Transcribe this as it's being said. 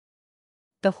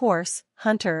the horse,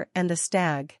 hunter and the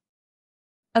stag.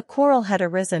 A quarrel had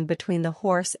arisen between the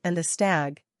horse and the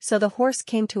stag, so the horse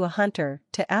came to a hunter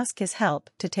to ask his help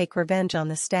to take revenge on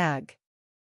the stag.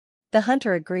 The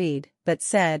hunter agreed, but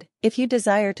said, "If you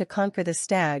desire to conquer the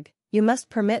stag, you must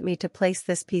permit me to place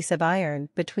this piece of iron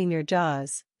between your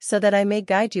jaws, so that I may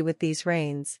guide you with these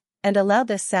reins, and allow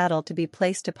this saddle to be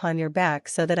placed upon your back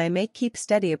so that I may keep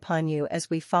steady upon you as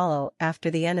we follow after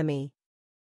the enemy."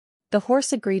 The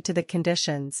horse agreed to the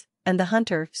conditions, and the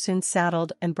hunter soon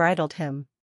saddled and bridled him.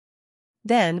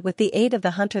 Then, with the aid of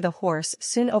the hunter, the horse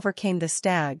soon overcame the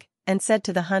stag, and said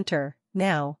to the hunter,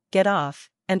 "Now, get off,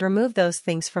 and remove those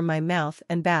things from my mouth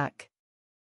and back."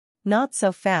 "Not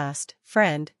so fast,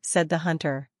 friend," said the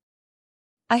hunter.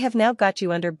 "I have now got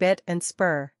you under bit and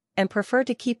spur, and prefer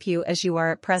to keep you as you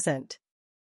are at present.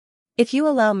 If you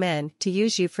allow men to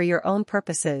use you for your own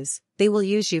purposes, they will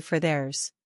use you for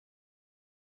theirs.